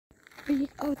feet.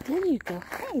 Oh, there you go.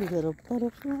 Hey, little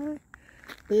butterfly.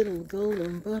 Little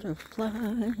golden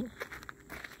butterfly.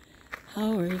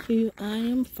 How are you? I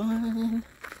am fine.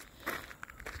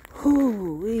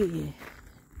 Whoo-wee.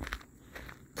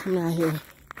 Come out here.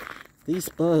 These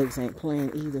bugs ain't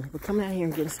playing either. But come out here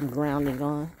and get some grounding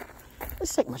on.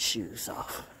 Let's take my shoes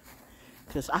off.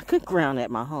 Because I could ground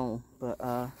at my home. But,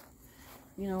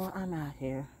 you know what? I'm out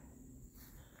here.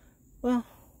 Well,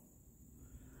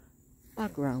 I'll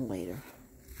ground later.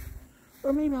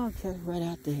 Or maybe I'll get right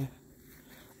out there.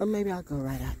 Or maybe I'll go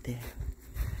right out there.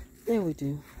 There we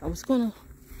do. I was going to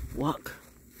walk,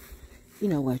 you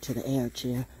know where, to the air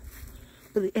chair.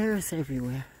 But the air is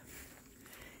everywhere.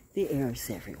 The air is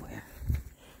everywhere.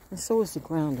 And so is the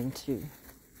grounding, too.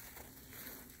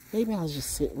 Maybe I'll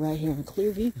just sit right here in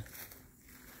clear view.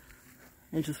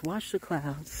 And just watch the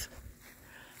clouds.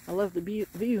 I love the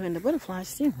view and the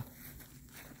butterflies, too.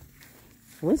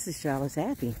 WalJonesDaO is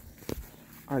happy.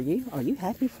 Are you? Are you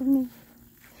happy for me?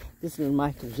 This is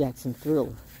Michael Jackson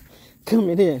Thriller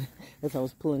coming in as I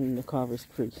was pulling into Carver's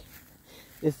Creek.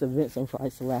 It's the Vincent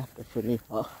Price laughter for me.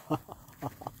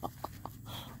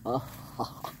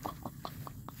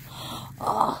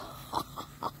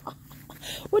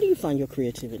 Where do you find your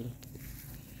creativity?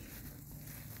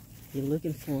 You're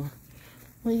looking for...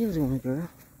 What are you doing, girl?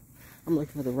 I'm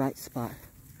looking for the right spot.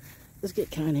 Let's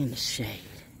get kind of in the shade.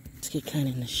 Let's get kind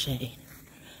of in the shade.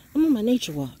 I'm on my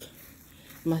nature walk.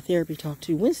 My therapy talk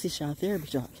too. WalJonesDaO therapy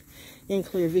talk. In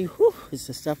clear view, whew, it's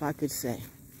the stuff I could say.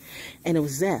 And it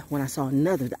was that when I saw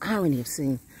another, the irony of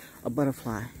seeing a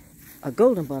butterfly, a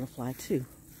golden butterfly too.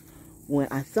 When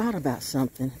I thought about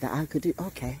something that I could do,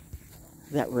 okay,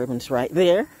 that ribbon's right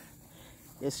there.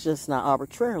 It's just not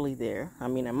arbitrarily there. I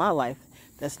mean, in my life,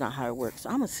 that's not how it works. So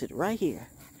I'm going to sit right here.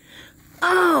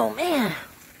 Oh, man.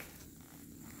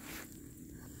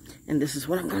 And this is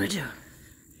what I'm going to do.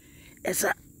 As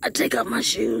I take off my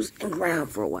shoes and ground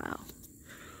for a while.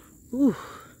 Ooh,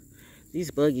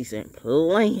 these buggies ain't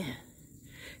playing.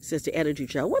 Says the attitude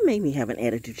child. What made me have an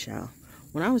attitude child?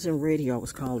 When I was in radio, I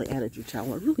was called the attitude child.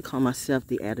 Well, I really call myself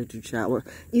the attitude child. Or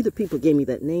either people gave me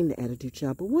that name, the attitude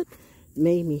child. But what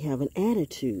made me have an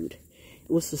attitude?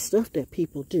 It was the stuff that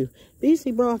people do.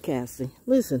 BC Broadcasting.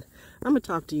 Listen, I'm going to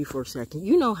talk to you for a second.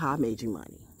 You know how I made you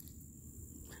money.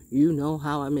 You know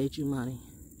how I made you money.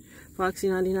 Foxy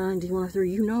 99,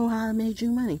 D103, you know how I made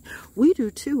you money. We do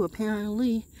too,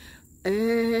 apparently,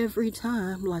 every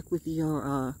time, like with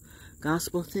your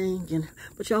gospel thing.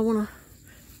 But y'all want to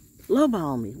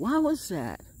lowball me. Why was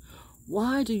that?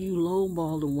 Why do you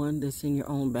lowball the one that's in your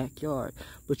own backyard,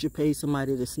 but you pay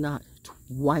somebody that's not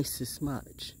twice as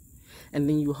much? And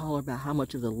then you holler about how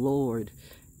much of the Lord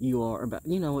you are about.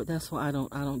 You know what? That's why I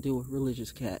don't deal with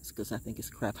religious cats, because I think it's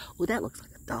crap. Oh, that looks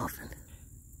like a dolphin.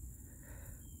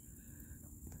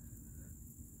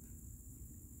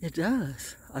 It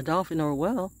does. A dolphin or a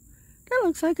whale. That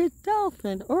looks like a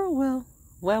dolphin or a whale.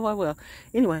 Well.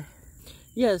 Anyway,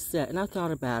 yes, that. And I thought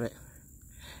about it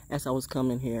as I was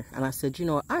coming here. And I said, you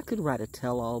know what? I could write a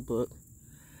tell-all book.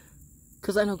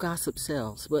 Because I know gossip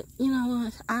sells. But you know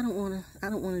what? I don't want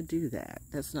to do that.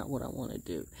 That's not what I want to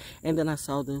do. And then I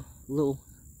saw the little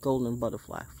golden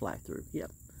butterfly fly through.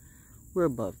 Yep. We're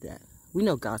above that. We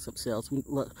know gossip sells. We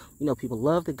know people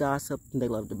love to gossip. And they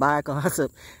love to buy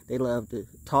gossip. They love to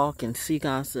talk and see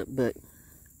gossip. But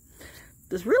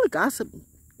does really gossip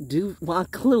do... Well,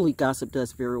 clearly gossip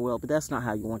does very well. But that's not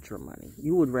how you want your money.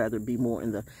 You would rather be more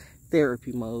in the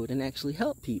therapy mode and actually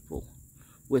help people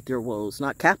with their woes,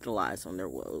 not capitalize on their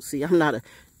woes. See, I'm not a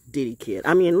Diddy kid.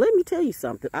 I mean, let me tell you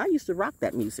something. I used to rock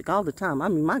that music all the time. I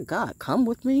mean, my God, come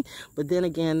with me. But then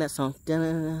again, that song,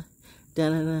 da-na-na,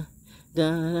 da-na-na,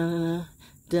 da-na-na,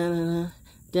 da-na-na,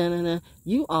 da-na-na.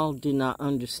 You all do not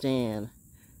understand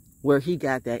where he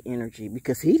got that energy,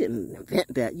 because he didn't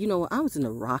invent that. You know, I was in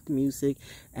the rock music,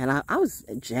 and I was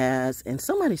jazz, and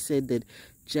somebody said that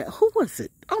who was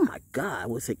it? Oh my God,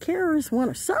 was it KRS-One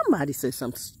or somebody said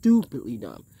something stupidly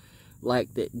dumb,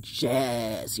 like that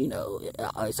jazz, you know,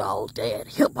 it's all dead.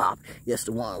 Hip hop is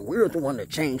the one. We're the one that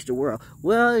changed the world.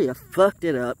 Well, you fucked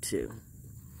it up too.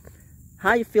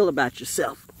 How you feel about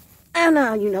yourself? And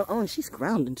now you know. Oh, and she's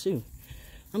grounding too.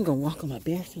 I'm gonna walk on my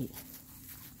bare feet.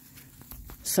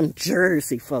 Some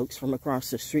Jersey folks from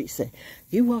across the street say,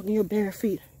 "You walk on your bare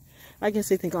feet?" I guess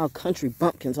they think all country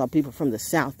bumpkins, all people from the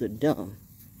South, are dumb.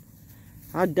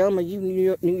 How dumb are you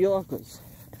New Yorkers?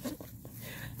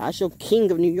 How's your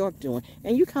king of New York doing?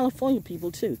 And you California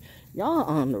people too. Y'all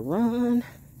on the run.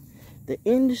 The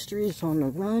industry is on the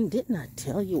run. Didn't I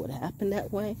tell you what happened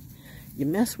that way? You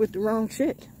mess with the wrong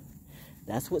chick.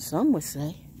 That's what some would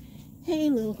say. Hey,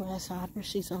 little grasshopper.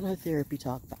 She's on her therapy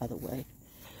talk, by the way.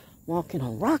 walking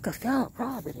on Rockefeller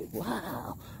property.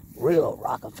 Wow. Real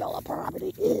Rockefeller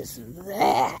property is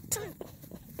that.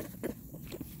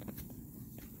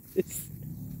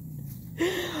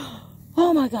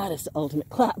 Oh my God, it's the ultimate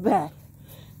clap back.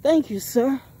 Thank you,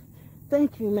 sir.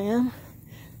 Thank you, ma'am.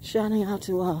 Shouting out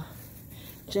to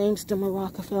JamesDaO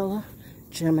Rockefeller,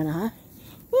 Gemini.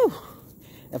 Whew.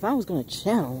 If I was going to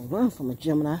channel and learn from a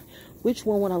Gemini, which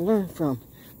one would I learn from?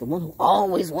 The one who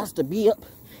always wants to be up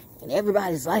in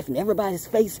everybody's life and everybody's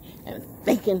face and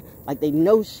thinking like they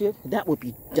know shit? That would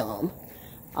be dumb.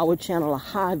 I would channel a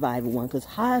high vibe one, because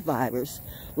high vibers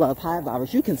love high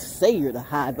vibers. You can say you're the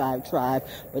high vibe tribe,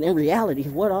 but in reality,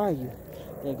 what are you?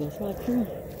 There goes my crew.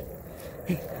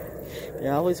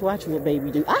 They're always watching what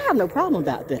baby do. I have no problem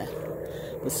about that,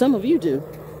 but some of you do.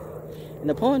 And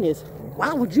the point is,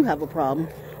 why would you have a problem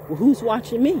with who's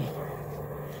watching me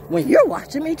when you're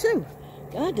watching me too?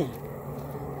 God damn.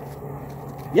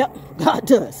 Yep, God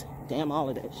does. Damn all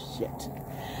of that shit.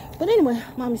 But anyway,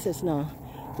 mommy says no.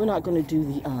 We're not going to do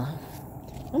the,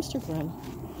 I'm still grabbing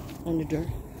on the dirt.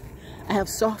 I have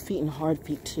soft feet and hard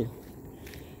feet too.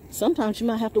 Sometimes you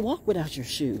might have to walk without your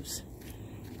shoes.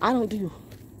 I don't do,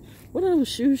 what are those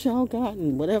shoes y'all got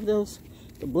and whatever those,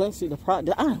 the Blinksy, the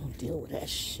product, I don't deal with that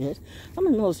shit. I'm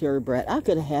a military brat. I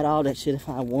could have had all that shit if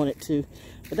I wanted to.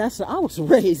 But I was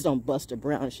raised on Buster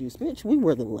Brown shoes. Bitch, we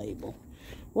were the label.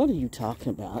 What are you talking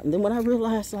about? And then when I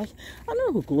realized, like, I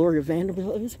know who Gloria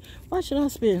Vanderbilt is. Why should I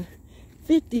spend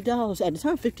 $50? At the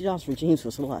time, $50 for jeans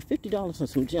was a lot. $50 for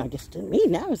some jeans, I guess to me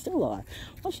now it's still a lot.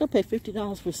 Why should I pay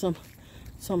 $50 for some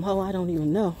hoe I don't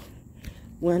even know?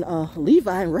 When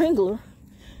Levi and Wrangler,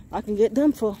 I can get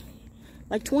them for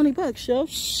like 20 bucks, yo.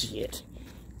 Shit.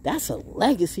 That's a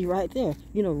legacy right there.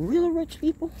 You know, real rich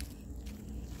people?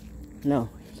 No,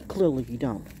 clearly you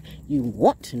don't. You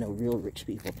want to know real rich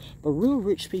people. But real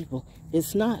rich people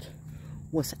is not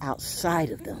what's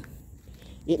outside of them.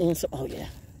 It ends up, oh yeah.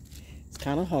 It's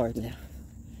kind of hard now.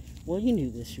 Well, you knew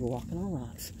this. You're walking on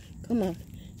rocks. Come on.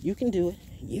 You can do it.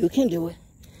 You can do it.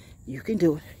 You can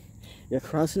do it. You're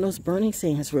crossing those burning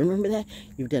sands. Remember that?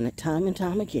 You've done it time and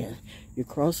time again. You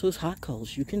cross those hot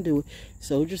coals. You can do it.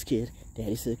 Soldier's kid.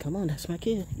 Daddy said, come on, that's my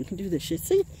kid. You can do this shit.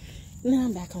 See? Now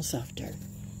I'm back on soft dirt.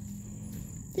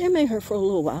 Yeah, it may hurt for a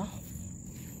little while.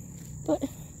 But,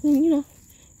 you know,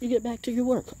 you get back to your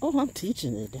work. Oh, I'm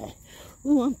teaching today.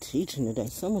 Oh, I'm teaching today.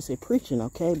 Someone say preaching,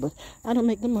 okay? But I don't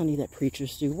make the money that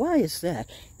preachers do. Why is that?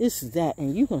 It's that,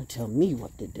 and you're going to tell me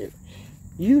what to do.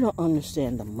 You don't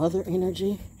understand the mother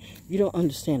energy. You don't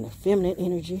understand the feminine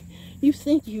energy. You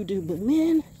think you do, but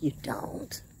men, you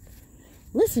don't.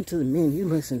 Listen to the men you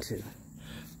listen to.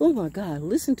 Oh my God,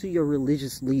 listen to your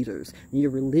religious leaders and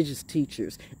your religious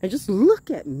teachers. And just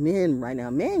look at men right now.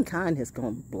 Mankind has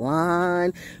gone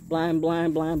blind, blind,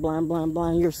 blind, blind, blind, blind,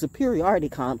 blind. Your superiority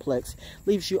complex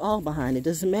leaves you all behind. It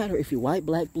doesn't matter if you're white,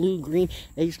 black, blue, green,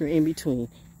 Asian, or in between.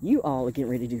 You all are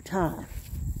getting ready to do time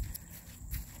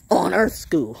on Earth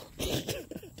School.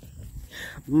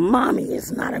 Mommy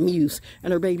is not amused,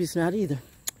 and her baby's not either.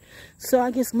 So I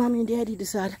guess mommy and daddy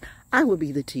decided I would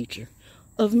be the teacher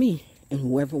of me. And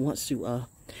whoever wants to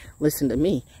listen to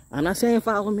me, I'm not saying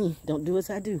follow me. Don't do as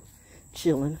I do.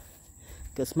 Chilling.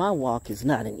 Because my walk is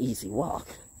not an easy walk.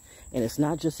 And it's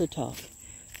not just a talk.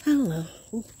 Hello.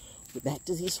 Ooh, we're back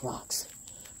to these rocks.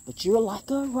 But you're like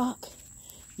a rock.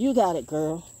 You got it,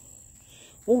 girl.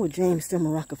 What would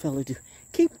JamesDaO Rockefeller do?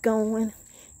 Keep going.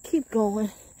 Keep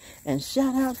going. And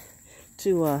shout out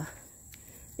to,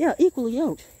 yeah, Equally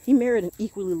Yoked. He married an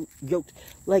equally yoked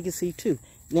legacy, too.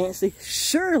 Nancy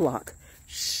Sherlock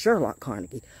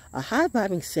Carnegie, a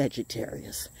high-vibing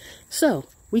Sagittarius. So,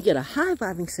 we get a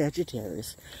high-vibing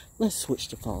Sagittarius. Let's switch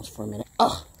the phones for a minute.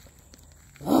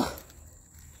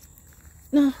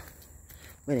 No.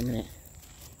 Wait a minute.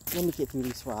 Let me get through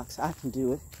these rocks. I can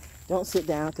do it. Don't sit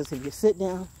down, because if you sit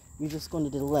down, you're just going to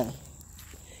delay.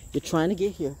 You're trying to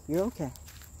get here. You're okay.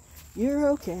 You're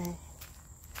okay.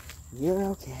 You're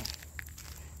okay.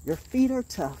 Your feet are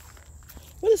tough.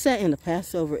 What is that in the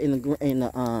Passover, in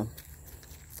the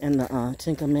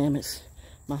Ten Commandments?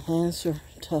 My hands are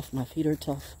tough, my feet are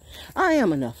tough. I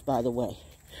am enough, by the way.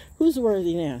 Who's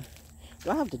worthy now? Do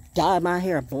I have to dye my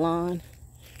hair blonde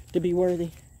to be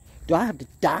worthy? Do I have to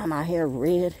dye my hair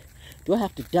red? Do I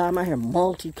have to dye my hair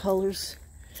multicolors?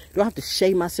 Do I have to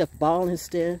shave myself bald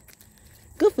instead?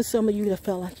 Good for some of you that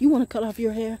felt like you want to cut off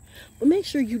your hair. But make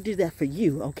sure you do that for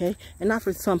you, okay? And not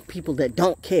for some people that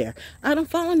don't care. I don't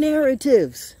follow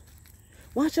narratives.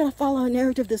 Why should I follow a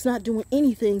narrative that's not doing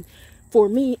anything for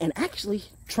me and actually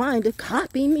trying to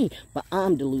copy me? But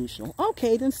I'm delusional.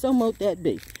 Okay, then so mote that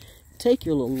be. take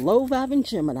your little low-vibing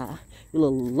Gemini, your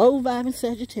little low-vibing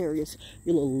Sagittarius,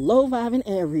 your little low-vibing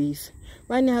Aries.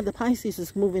 Right now, the Pisces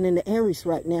is moving into Aries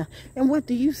right now. And what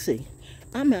do you see?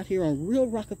 I'm out here on real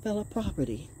Rockefeller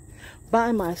property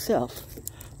by myself.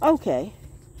 Okay,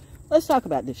 let's talk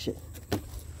about this shit.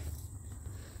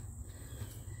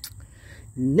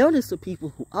 Notice the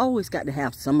people who always got to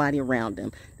have somebody around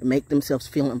them to make themselves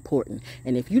feel important.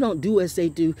 And if you don't do as they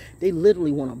do, they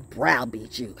literally want to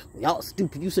browbeat you. Y'all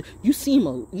stupid. You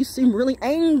seem really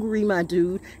angry, my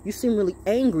dude. You seem really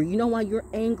angry. You know why you're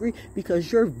angry?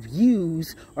 Because your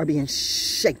views are being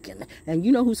shaken. And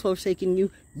you know who's forsaking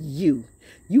you? You.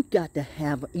 You got to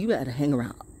hang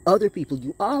around other people.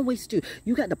 You always do.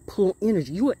 You got to pull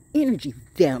energy. You're an energy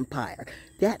vampire.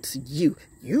 That's you.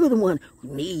 You're the one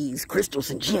who needs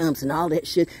crystals and gems and all that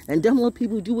shit. And dumb little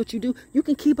people who do what you do, you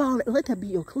can keep all that. Let that be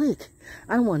your clique.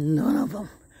 I don't want none of them.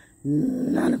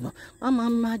 None of them. My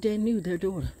mom and my dad knew their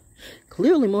daughter.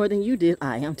 Clearly more than you did.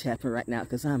 I am tapping right now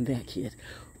because I'm that kid.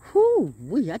 Whoo,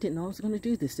 I didn't know I was going to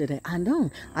do this today. I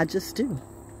know. I just do.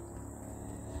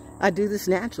 I do this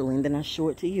naturally, and then I show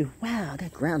it to you. Wow,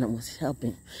 that grounding was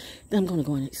helping. Then I'm going to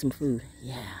go and eat some food.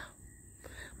 Yeah.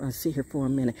 I'm going to sit here for a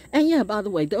minute. And yeah, by the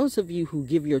way, those of you who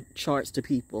give your charts to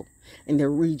people and they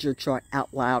read your chart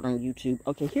out loud on YouTube.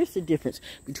 Okay, here's the difference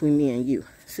between me and you.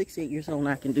 68 years old and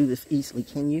I can do this easily.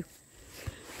 Can you?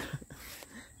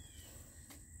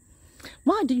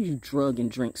 Why do you drug and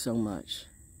drink so much?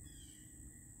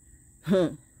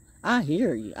 I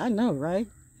hear you. I know, right?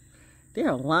 They're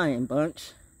a lying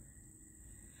bunch.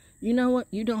 You know what?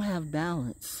 You don't have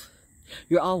balance.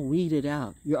 You're all weeded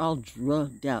out. You're all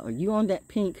drugged out. Are you on that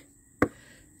pink?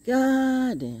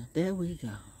 God damn. There we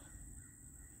go.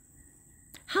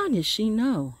 How did she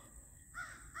know?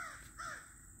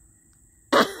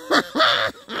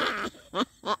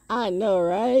 I know,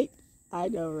 right? I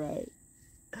know, right?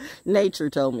 Nature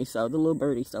told me so. The little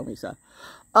birdies told me so.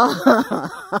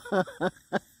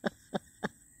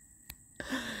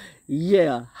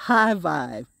 Yeah, high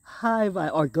vibe. High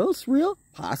vibe. Are ghosts real?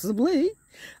 Possibly.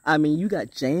 I mean, you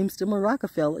got James DeMar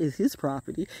Rockefeller is his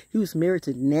property. He was married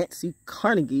to Nancy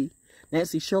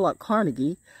Sherlock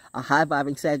Carnegie, a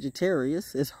high-vibing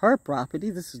Sagittarius. Is her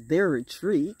property. This is their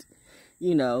retreat.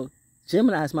 You know,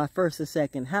 Gemini is my first and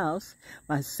second house.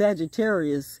 My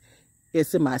Sagittarius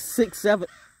is in my 6th, 7th.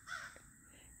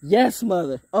 Yes,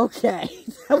 mother. Okay.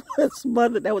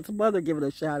 That was mother giving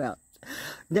a shout out.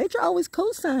 Nature always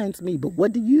co-signs me, but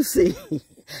what do you see?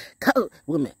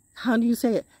 Woman, how do you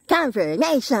say it?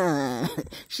 Confirmation.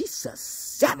 She's a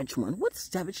savage one. What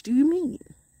savage do you mean?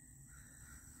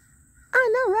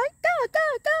 I know, right?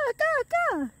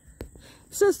 Ga.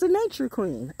 Sister Nature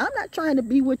Queen. I'm not trying to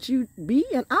be what you be,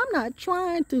 and I'm not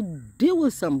trying to deal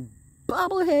with some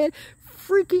bobblehead,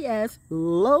 freaky ass,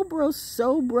 low bro,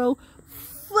 sobro,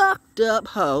 fucked up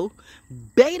hoe,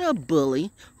 beta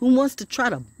bully who wants to try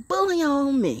to bully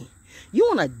on me. You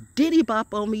want to diddy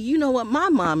bop on me? You know what? My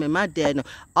mom and my dad know.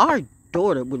 Our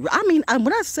daughter would. I mean,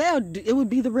 when I say it would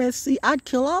be the Red Sea, I'd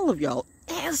kill all of y'all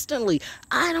instantly.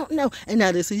 I don't know. And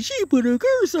now they say she put a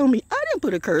curse on me. I didn't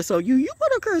put a curse on you. You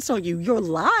put a curse on you. Your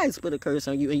lies put a curse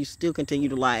on you, and you still continue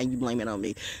to lie and you blame it on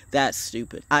me. That's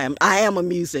stupid. I am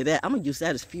amused at that. I'm gonna use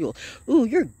that as fuel. Ooh,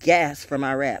 you're gas for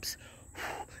my raps.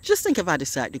 Just think if I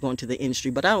decide to go into the industry,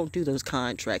 but I don't do those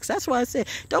contracts. That's why I said,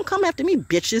 don't come after me,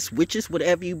 bitches, witches,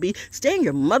 whatever you be. Stay in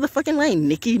your motherfucking lane,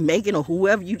 Nikki, Megan, or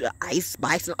whoever you, the Ice,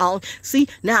 Spice, and all. See,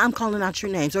 now I'm calling out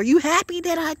your names. Are you happy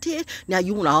that I did? Now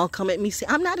you want to all come at me. See,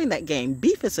 I'm not in that game.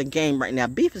 Beef is a game right now.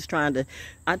 Beef is trying to,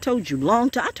 I told you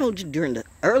during the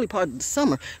early part of the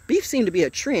summer, beef seemed to be a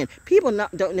trend. People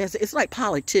don't necessarily, it's like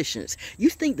politicians.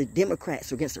 You think the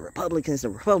Democrats are against the Republicans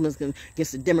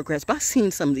against the Democrats, but I've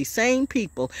seen some of these same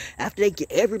people, after they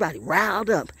get everybody riled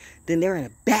up, then they're in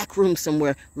a back room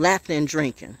somewhere laughing and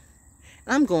drinking.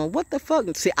 And I'm going, what the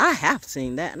fuck? See, I have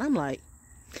seen that, and I'm like,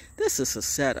 this is a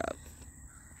setup.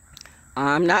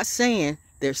 I'm not saying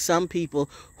there's some people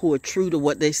who are true to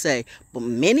what they say, but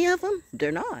many of them,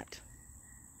 they're not.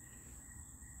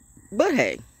 But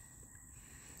hey,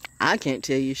 I can't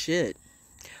tell you shit.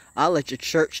 I'll let your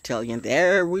church tell you. And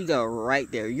there we go, right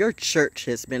there. Your church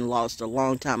has been lost a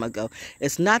long time ago.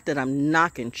 It's not that I'm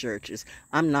knocking churches.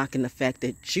 I'm knocking the fact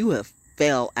that you have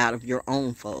fell out of your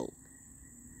own fold.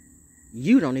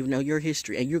 You don't even know your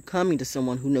history. And you're coming to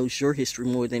someone who knows your history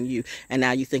more than you. And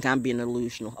now you think I'm being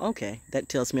delusional. Okay, that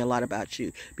tells me a lot about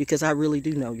you. Because I really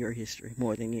do know your history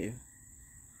more than you.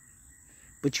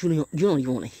 But you don't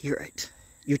even want to hear it.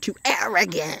 You're too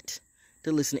arrogant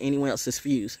to listen to anyone else's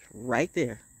views. Right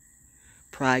there.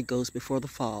 Pride goes before the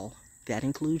fall. That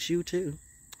includes you too.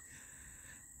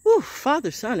 Ooh,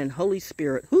 Father, Son, and Holy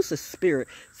Spirit. Who's a spirit?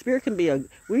 Spirit can be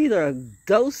we're either a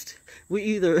ghost, we're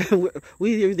either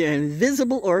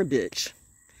invisible or a bitch.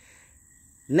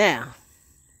 Now,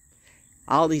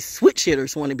 all these switch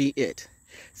hitters want to be it.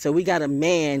 So we got a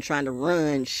man trying to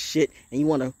run shit, and you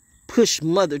want to push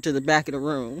mother to the back of the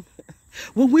room.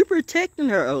 Well, we're protecting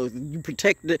her. Oh, you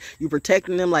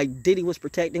protecting them like Diddy was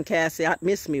protecting Cassie.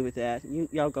 Miss me with that.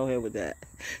 Y'all go ahead with that.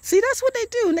 See, that's what they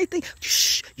do, and they think,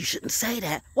 shh, you shouldn't say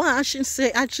that. Why? I shouldn't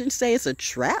say it's a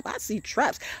trap. I see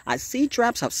traps. I see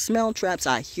traps. I smell traps.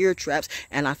 I hear traps,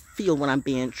 and I feel when I'm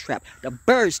being trapped. The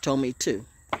birds told me too.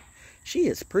 She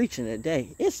is preaching today.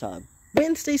 It's a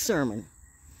Wednesday sermon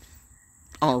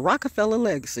on Rockefeller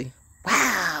legacy.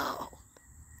 Wow.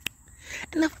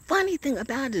 And the funny thing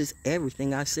about it is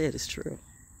everything I said is true.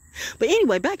 But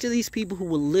anyway, back to these people who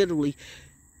will literally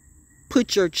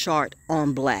put your chart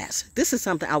on blast. This is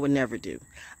something I would never do.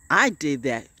 I did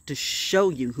that to show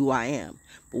you who I am.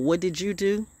 But what did you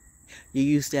do? You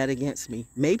used that against me.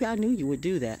 Maybe I knew you would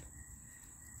do that.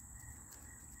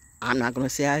 I'm not going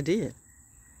to say I did.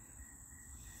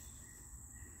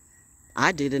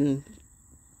 I did it in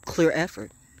clear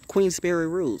effort. Queensberry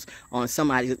rules on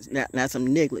somebody. Now some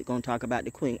niglet gonna talk about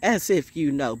the queen as if you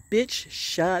know. Bitch,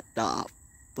 shut the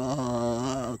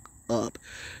fuck up.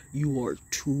 You are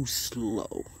too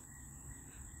slow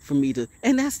for me to.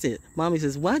 And that's it. Mommy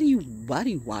says, why do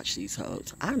you watch these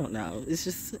hoes? I don't know. It's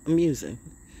just amusing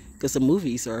because the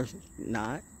movies are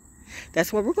not.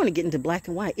 That's why we're going to get into black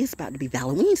and white. It's about to be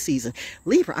Halloween season.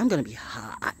 Libra, I'm going to be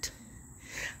hot.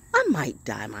 I might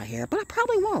dye my hair, but I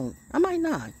probably won't. I might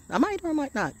not. I might or I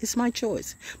might not. It's my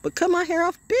choice. But cut my hair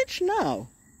off, bitch, no.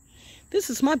 This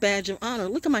is my badge of honor.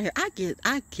 Look at my hair. I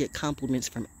get compliments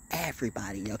from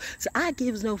everybody, yo. So I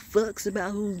gives no fucks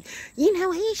about who,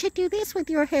 he should do this with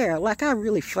your hair. Like I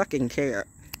really fucking care.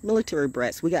 Military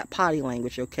brats, we got potty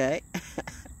language, okay?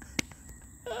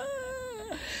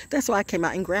 That's why I came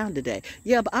out and ground today.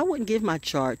 Yeah, but I wouldn't give my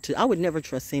chart to, I would never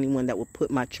trust anyone that would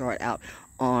put my chart out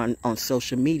on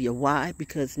social media. Why?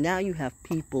 Because now you have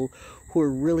people who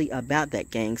are really about that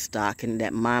gang stock and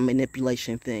that mind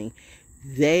manipulation thing.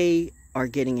 They are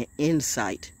getting an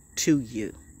insight to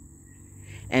you.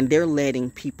 And they're letting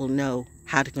people know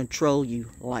how to control you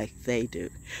like they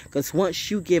do. Because once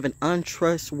you give an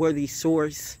untrustworthy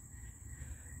source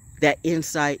that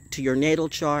insight to your natal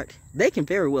chart, they can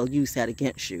very well use that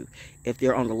against you if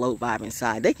they're on the low vibing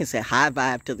side. They can say high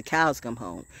vibe till the cows come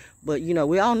home. But,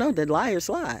 we all know that liars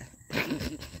lie.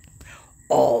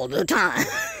 All the time.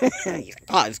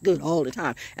 God, it's good all the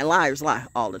time. And liars lie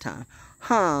all the time.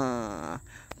 Huh.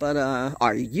 But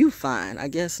are you fine? I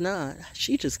guess not.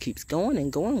 She just keeps going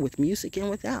and going with music and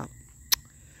without.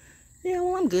 Yeah,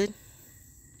 well, I'm good.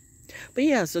 But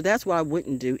yeah, so that's what I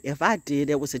wouldn't do. If I did,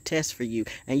 it was a test for you.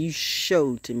 And you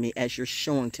showed to me, as you're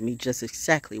showing to me, just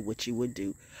exactly what you would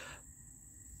do.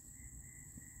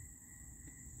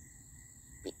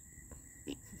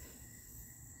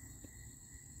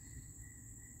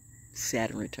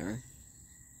 Saturn return.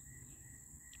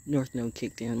 North Node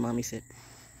kicked in. Mommy said,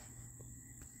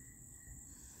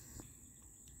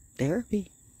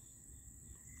 therapy.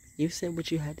 You said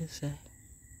what you had to say.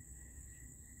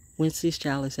 Once this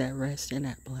child is at rest and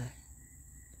at play.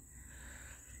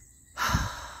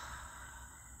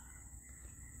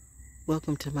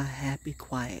 Welcome to my happy,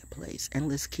 quiet place. And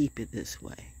let's keep it this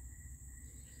way.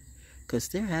 Because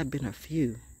there have been a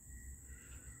few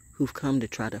who've come to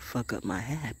try to fuck up my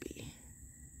happy.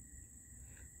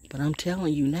 But I'm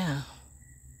telling you now,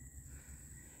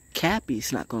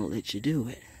 Cappy's not going to let you do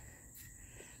it.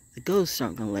 The ghosts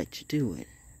aren't going to let you do it.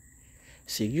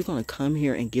 So you're going to come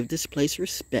here and give this place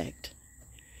respect.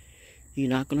 You're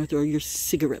not going to throw your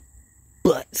cigarette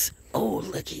butts. Oh,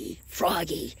 looky,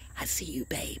 Froggy, I see you,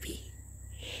 baby.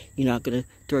 You're not going to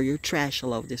throw your trash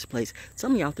all over this place.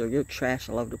 Some of y'all throw your trash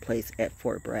all over the place at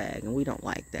Fort Bragg, and we don't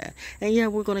like that. And yeah,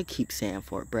 we're going to keep saying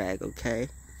Fort Bragg, okay?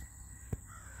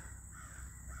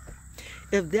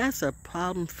 If that's a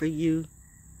problem for you,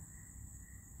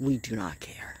 we do not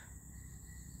care.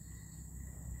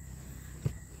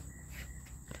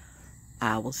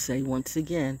 I will say once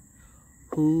again,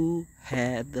 who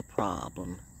had the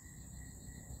problem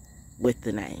with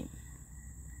the name?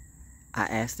 I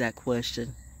asked that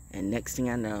question, and next thing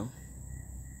I know,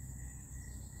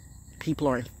 people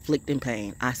are inflicting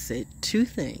pain. I said two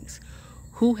things.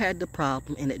 Who had the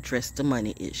problem, and addressed the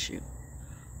money issue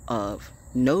of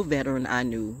no veteran I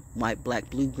knew, white, black,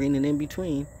 blue, green, and in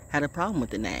between, had a problem with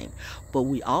the name. But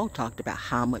we all talked about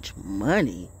how much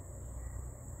money,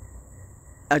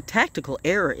 a tactical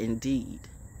error indeed,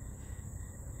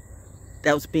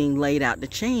 that was being laid out to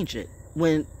change it.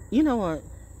 When, you know what,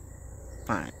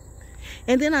 Fine.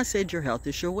 And then I said, your health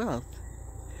is your wealth.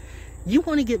 You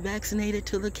want to get vaccinated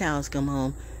till the cows come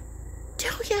home. Do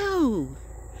you?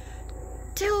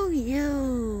 Do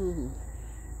you?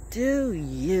 Do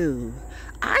you?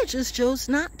 I just chose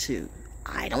not to.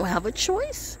 I don't have a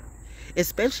choice.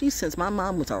 Especially since my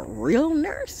mom was a real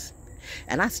nurse.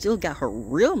 And I still got her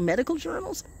real medical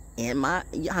journals. And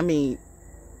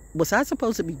was I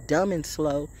supposed to be dumb and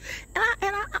slow?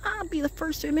 And I'll be the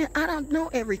first to admit, I don't know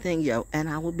everything, yo. And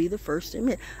I will be the first to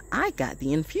admit, I got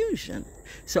the infusion.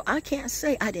 So I can't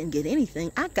say I didn't get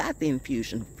anything. I got the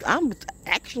infusion. I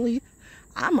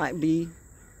might be,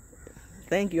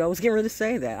 thank you, I was getting ready to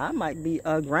say that. I might be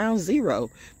ground zero,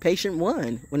 patient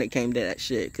 1 when it came to that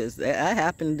shit. Because that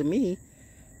happened to me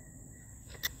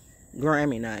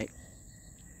Grammy night.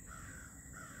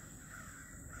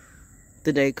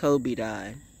 The day Kobe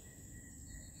died.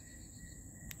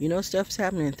 You know, stuff's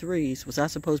happening in threes. Was I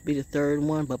supposed to be the third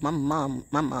one? But my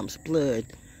mom's blood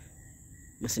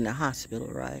was in the hospital,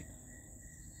 right?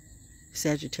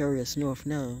 Sagittarius North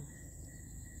Node.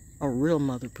 A real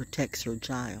mother protects her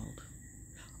child.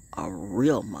 A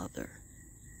real mother.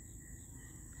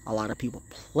 A lot of people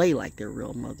play like they're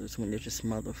real mothers when they're just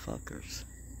motherfuckers.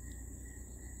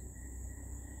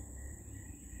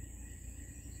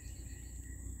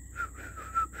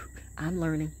 I'm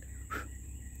learning.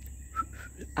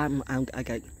 I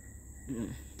got.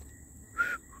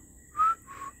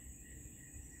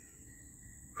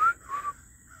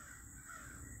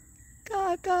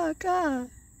 God.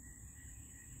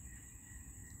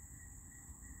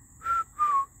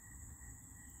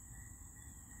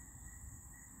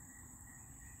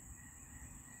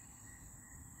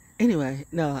 Anyway,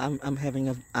 no, I'm having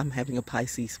a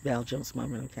Pisces ValJones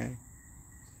moment, okay?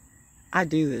 I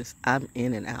do this. I'm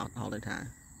in and out all the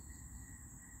time.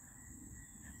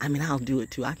 I mean, I'll do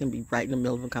it too. I can be right in the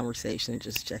middle of a conversation and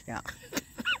just check out.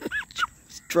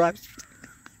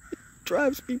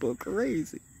 drives people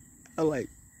crazy. I like,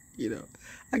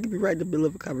 I can be right in the middle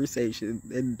of a conversation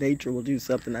and nature will do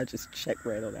something. I just check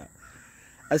right on out.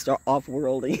 I start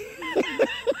off-worlding.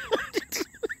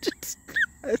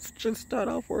 Let's just start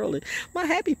off-worlding. My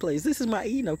happy place. This is my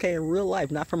Eden, okay, in real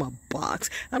life, not from a box.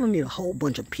 I don't need a whole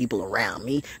bunch of people around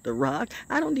me to rock.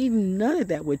 I don't need none of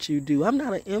that what you do. I'm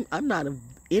not an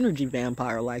energy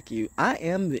vampire like you. I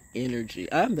am the energy.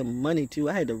 I'm the money too.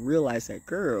 I had to realize that,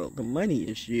 girl, the money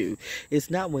is you.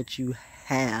 It's not what you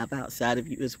have outside of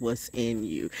you, it's what's in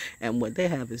you. And what they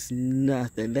have is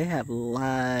nothing. They have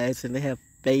lies and they have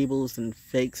fables and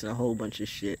fakes and a whole bunch of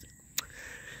shit.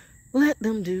 Let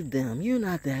them do them. You're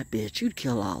not that bitch. You'd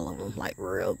kill all of them like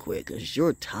real quick because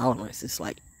your tolerance is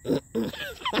like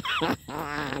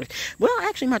well,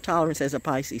 actually my tolerance as a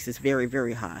Pisces is very,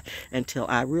 very high until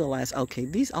I realize, okay,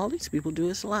 all these people do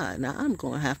is lie. Now I'm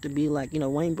going to have to be like,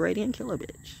 Wayne Brady and kill a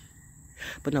bitch.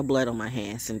 But no blood on my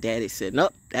hands. And Daddy said,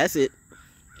 nope, that's it.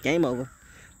 Game over.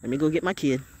 Let me go get my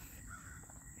kid.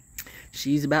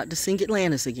 She's about to sing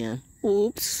Atlantis again.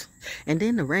 Oops. And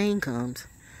then the rain comes.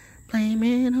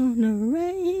 Blaming on the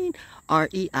rain.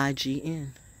 REIGN.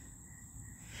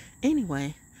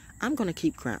 Anyway, I'm going to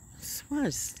keep crying.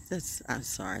 I'm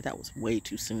sorry. That was way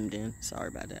too zoomed in. Sorry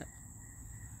about that.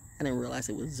 I didn't realize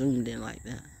it was zoomed in like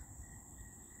that.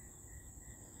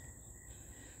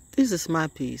 This is my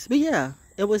piece. But yeah,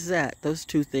 it was that. Those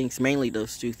two things. Mainly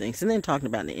those two things. And then talking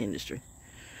about the industry.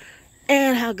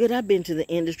 And how good I've been to the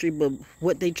industry, but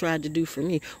what they tried to do for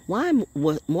me. Why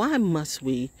must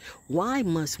we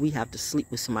have to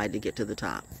sleep with somebody to get to the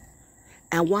top?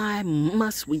 And why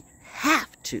must we have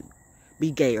to be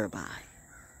gay or bi?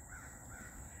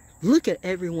 Look at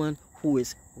everyone who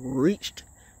has reached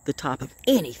the top of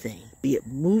anything, be it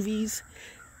movies,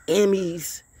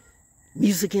 Emmys,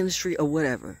 music industry, or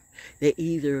whatever.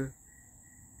 You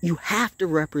have to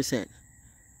represent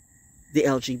the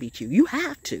LGBTQ. You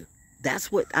have to.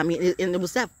 That's what, and it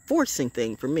was that forcing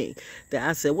thing for me that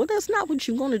I said, well, that's not what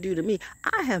you're going to do to me.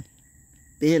 I have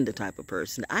been the type of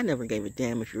person, I never gave a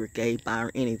damn if you were gay, bi, or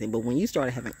anything. But when you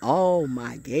started having all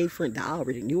my gay friends, I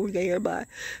already knew you were gay or bi.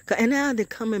 And now they're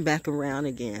coming back around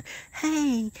again.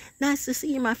 Hey, nice to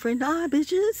see you, my friend. Nah,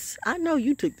 bitches, I know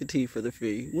you took the tea for the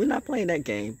fee. We're not playing that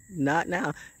game. Not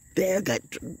now. There got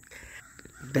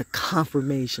the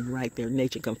confirmation right there.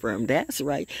 Nature confirmed. That's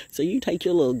right. So you take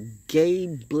your little gay,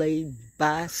 blade,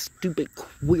 bi, stupid,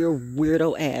 queer,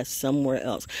 weirdo ass somewhere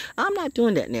else. I'm not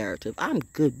doing that narrative. I'm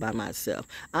good by myself.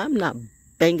 I'm not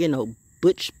banging no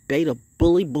butch beta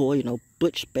bully boy, no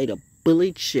butch beta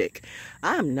bully chick.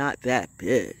 I'm not that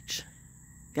bitch.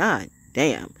 God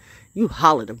damn. You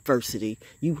holler diversity.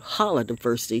 You holler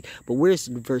diversity. But where's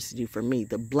the diversity for me?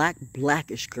 The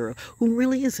blackish girl who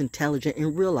really is intelligent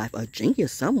in real life. A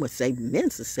genius, some would say. Men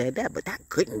have said that, but that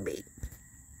couldn't be.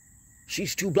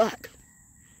 She's too black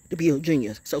to be a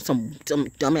genius. So some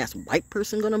dumbass white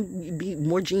person gonna be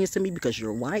more genius than me because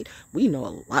you're white? We know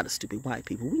a lot of stupid white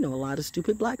people. We know a lot of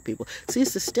stupid black people. See,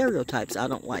 it's the stereotypes I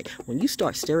don't like. When you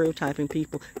start stereotyping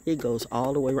people, it goes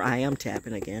all the way around. I am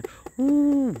tapping again.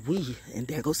 Ooh wee, and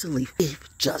there goes the leaf. It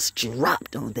just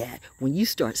dropped on that. When you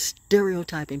start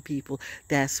stereotyping people,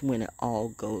 that's when it all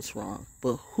goes wrong.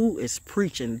 But who is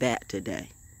preaching that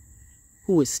today?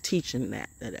 Who is teaching that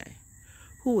today?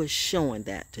 Who is showing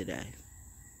that today?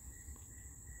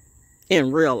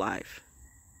 In real life,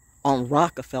 on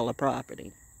Rockefeller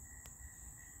property.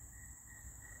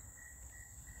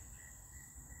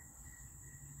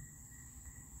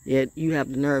 Yet you have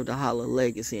the nerve to holler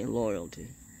legacy and loyalty.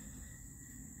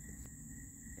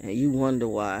 And you wonder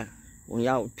why, when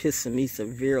y'all were pissing me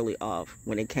severely off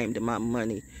when it came to my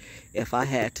money, if I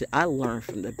had to, I learned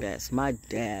from the best. My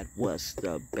dad was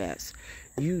the best.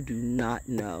 You do not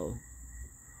know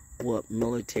what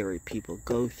military people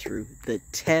go through. The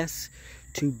test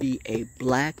to be a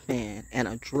black man and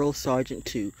a drill sergeant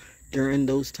too during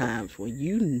those times when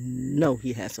you know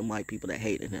he had some white people that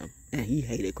hated him, and he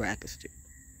hated crackers too.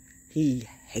 He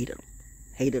hated them.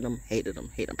 Hated them, hated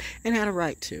them, hated them. And had a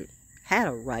right to. Had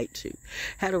a right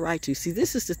to. See,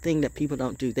 this is the thing that people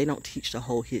don't do. They don't teach the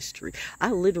whole history.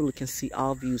 I literally can see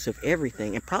all views of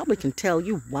everything and probably can tell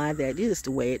you why that is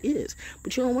the way it is.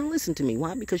 But you don't want to listen to me.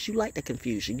 Why? Because you like the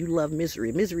confusion. You love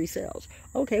misery. Misery sells.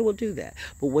 Okay, we'll do that.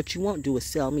 But what you won't do is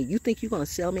sell me. You think you're going to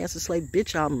sell me as a slave?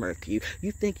 Bitch, I'll murk you.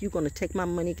 You think you're going to take my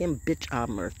money again? Bitch, I'll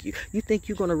murk you. You think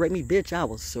you're going to rape me? Bitch, I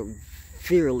will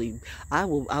severely, I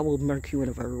will murk you in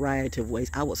a variety of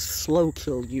ways. I will slow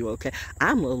kill you, okay?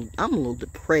 I'm a little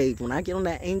depraved. When I get on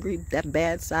that angry, that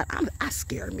bad side, I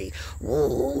scare me.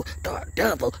 Whoa,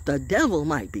 the devil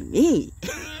might be me.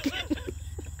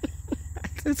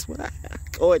 That's what I'm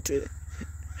going to.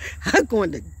 I'm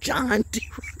going to John D.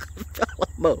 Rockefeller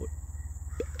mode.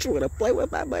 You want to play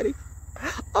with my money?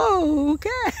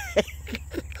 Okay.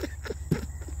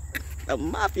 The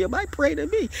mafia might pray to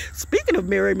me. Speaking of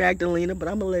Mary Magdalena, but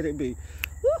I'm gonna let it be.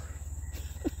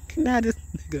 Now this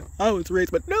nigga, I was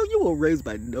raised, but no, you weren't raised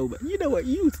by nobody. You know what?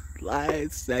 You lying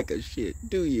sack of shit,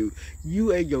 do you?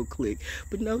 You and your clique.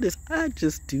 But notice, I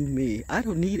just do me. I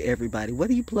don't need everybody.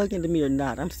 Whether you plug into me or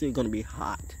not, I'm still gonna be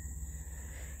hot.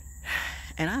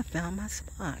 And I found my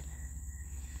spot.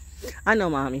 I know,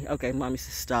 mommy. Okay, mommy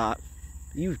says stop.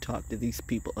 You've talked to these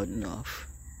people enough.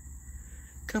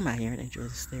 Come out here and enjoy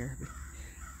this therapy.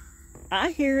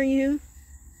 I hear you.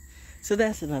 So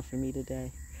that's enough for me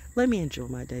today. Let me enjoy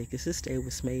my day, because this day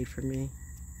was made for me.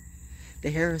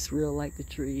 The hair is real like the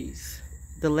trees.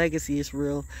 The legacy is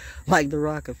real like the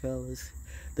Rockefellers.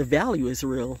 The value is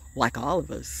real like all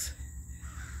of us.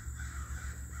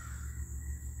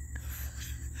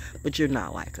 But you're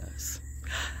not like us.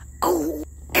 Oh,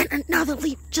 and another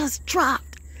leaf just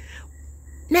dropped.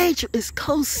 Nature is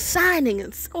co-signing,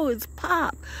 and so is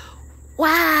Pop.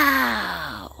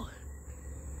 Wow.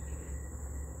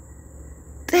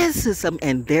 This is some,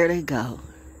 and there they go.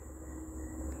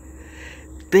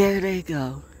 There they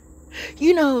go.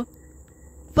 You know,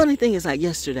 funny thing is, like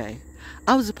yesterday,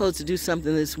 I was supposed to do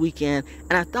something this weekend,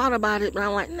 and I thought about it, but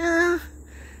I'm like, nah,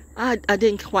 I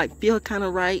didn't quite feel kind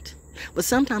of right. But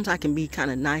sometimes I can be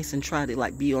kind of nice and try to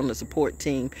like be on the support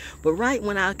team. But right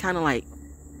when I kind of like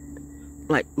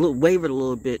wavered a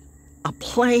little bit, a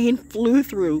plane flew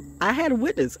through. I had a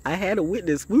witness.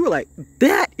 We were like,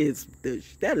 that is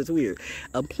weird.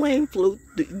 A plane flew,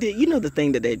 you know the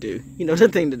thing that they do. You know the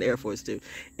thing that the Air Force do.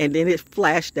 And then it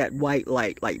flashed that white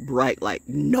light, like bright light,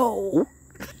 no.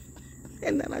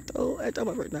 And then I told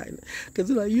my friend, because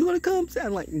they're like, you want to come?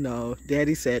 I'm like, no.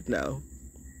 Daddy said no.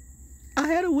 I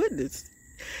had a witness.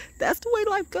 That's the way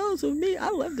life goes with me. I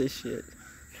love this shit.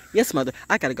 Yes, mother,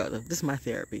 I gotta go. This is my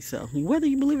therapy. So whether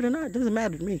you believe it or not, it doesn't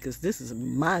matter to me, because this is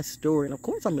my story. And of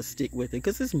course I'm gonna stick with it,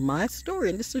 because it's my story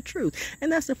and it's the truth. And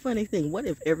that's the funny thing. What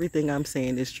if everything I'm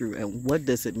saying is true? And what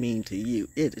does it mean to you?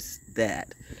 It is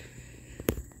that.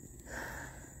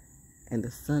 And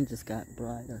the sun just got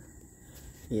brighter.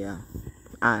 Yeah,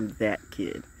 I'm that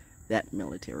kid. That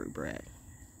military brat.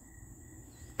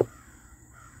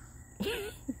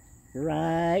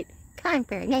 Right.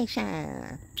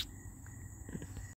 Confirmation.